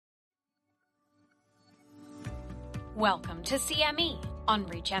Welcome to CME on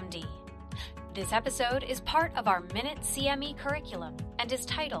ReachMD. This episode is part of our Minute CME curriculum and is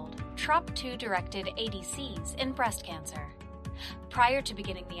titled TROP2-Directed ADCs in Breast Cancer. Prior to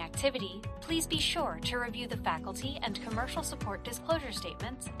beginning the activity, please be sure to review the faculty and commercial support disclosure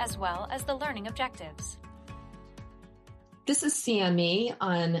statements as well as the learning objectives. This is CME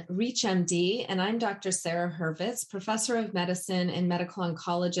on ReachMD, and I'm Dr. Sarah Hurvitz, Professor of Medicine and Medical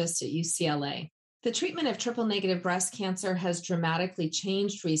Oncologist at UCLA. The treatment of triple-negative breast cancer has dramatically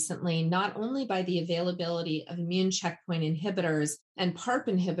changed recently, not only by the availability of immune checkpoint inhibitors and PARP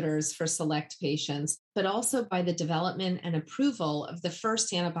inhibitors for select patients, but also by the development and approval of the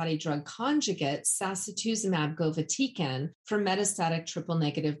first antibody-drug conjugate, sacituzumab govitecan, for metastatic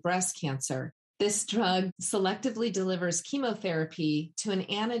triple-negative breast cancer. This drug selectively delivers chemotherapy to an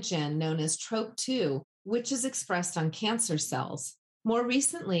antigen known as TROP2, which is expressed on cancer cells. More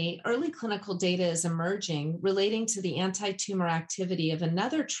recently, early clinical data is emerging relating to the anti-tumor activity of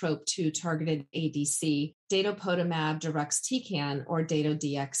another TROP2-targeted ADC, datopotamab deruxtecan, or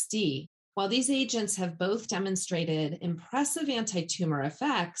Dato-DXd. While these agents have both demonstrated impressive anti-tumor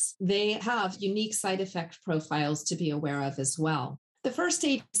effects, they have unique side effect profiles to be aware of as well. The first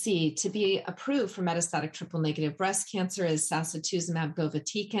ADC to be approved for metastatic triple-negative breast cancer is sacituzumab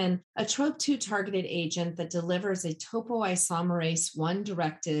govitecan, a TROP2-targeted agent that delivers a topoisomerase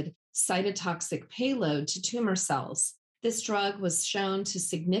 1-directed cytotoxic payload to tumor cells. This drug was shown to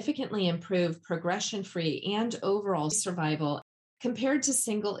significantly improve progression-free and overall survival compared to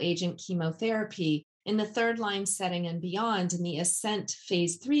single-agent chemotherapy in the third-line setting and beyond in the ASCENT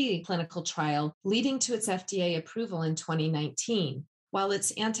phase 3 clinical trial, leading to its FDA approval in 2019. While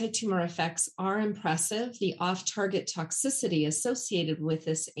its anti-tumor effects are impressive, the off-target toxicity associated with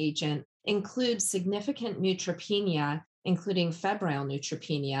this agent includes significant neutropenia, including febrile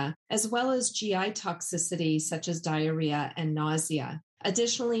neutropenia, as well as GI toxicity such as diarrhea and nausea.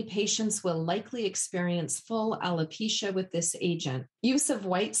 Additionally, patients will likely experience full alopecia with this agent. Use of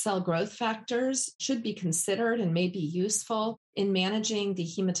white cell growth factors should be considered and may be useful in managing the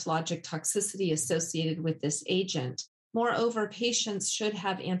hematologic toxicity associated with this agent. Moreover, patients should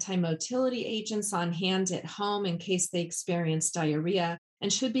have anti-motility agents on hand at home in case they experience diarrhea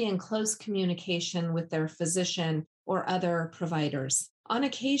and should be in close communication with their physician or other providers. On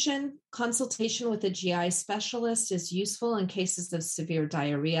occasion, consultation with a GI specialist is useful in cases of severe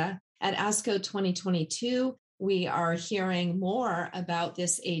diarrhea. At ASCO 2022, we are hearing more about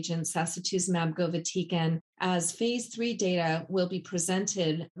this agent, sacituzumab govitecan, as phase 3 data will be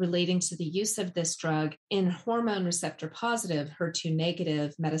presented relating to the use of this drug in hormone receptor positive, HER2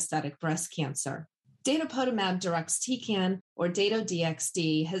 negative metastatic breast cancer. Datopotamab deruxtecan, or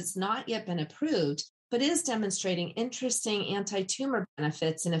Dato-DXd, has not yet been approved, but is demonstrating interesting anti-tumor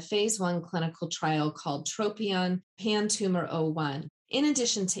benefits in a phase 1 clinical trial called TROPION-PanTumor01. In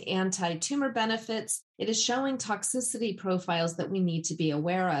addition to anti-tumor benefits, it is showing toxicity profiles that we need to be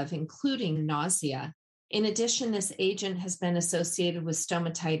aware of, including nausea. In addition, this agent has been associated with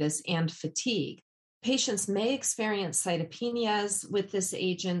stomatitis and fatigue. Patients may experience cytopenias with this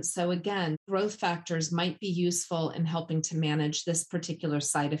agent, so again, growth factors might be useful in helping to manage this particular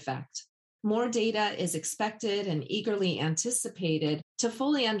side effect. More data is expected and eagerly anticipated to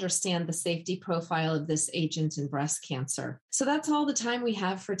fully understand the safety profile of this agent in breast cancer. So that's all the time we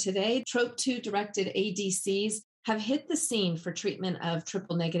have for today. TROP2-directed ADCs have hit the scene for treatment of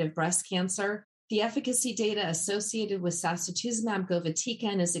triple-negative breast cancer. The efficacy data associated with sacituzumab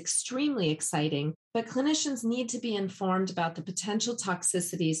govitecan is extremely exciting, but clinicians need to be informed about the potential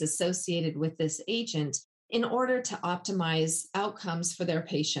toxicities associated with this agent in order to optimize outcomes for their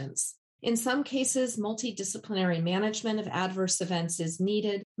patients. In some cases, multidisciplinary management of adverse events is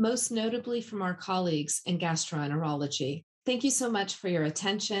needed, most notably from our colleagues in gastroenterology. Thank you so much for your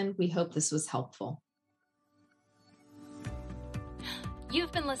attention. We hope this was helpful.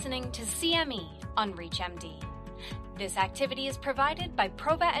 You've been listening to CME on ReachMD. This activity is provided by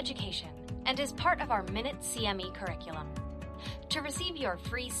Prova Education and is part of our Minute CME curriculum. To receive your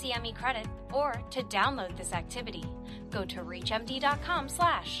free CME credit or to download this activity, go to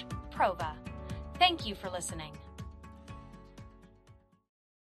reachmd.com/Prova. Thank you for listening.